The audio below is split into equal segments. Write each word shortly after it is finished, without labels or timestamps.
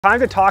Time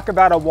to talk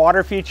about a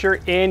water feature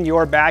in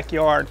your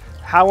backyard,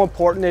 how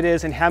important it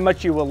is and how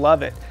much you will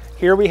love it.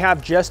 Here we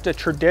have just a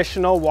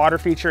traditional water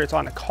feature. It's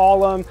on a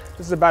column.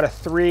 This is about a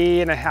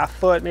 3.5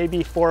 foot,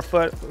 maybe 4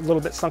 foot, a little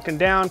bit sunken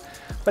down.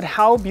 But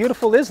how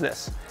beautiful is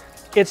this?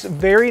 It's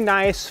very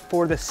nice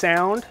for the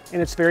sound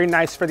and it's very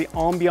nice for the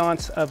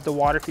ambiance of the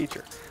water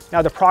feature.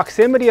 Now the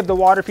proximity of the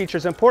water feature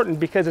is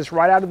important because it's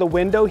right out of the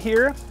window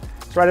here.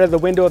 It's right out of the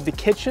window of the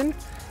kitchen,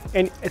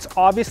 and it's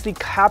obviously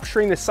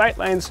capturing the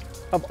sightlines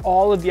of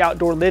all of the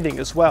outdoor living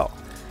as well.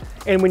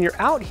 And when you're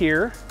out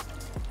here,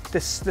 the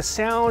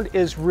sound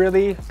is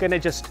really gonna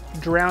just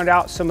drown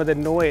out some of the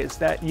noise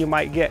that you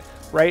might get.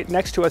 Right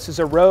next to us is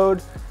a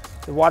road.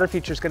 The water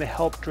feature is gonna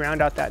help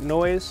drown out that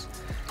noise.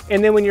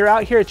 And then when you're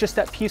out here, it's just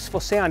that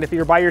peaceful sound. If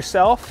you're by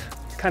yourself,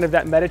 kind of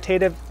that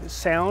meditative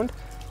sound.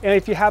 And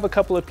if you have a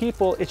couple of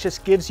people, it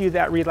just gives you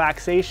that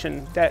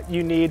relaxation that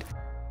you need.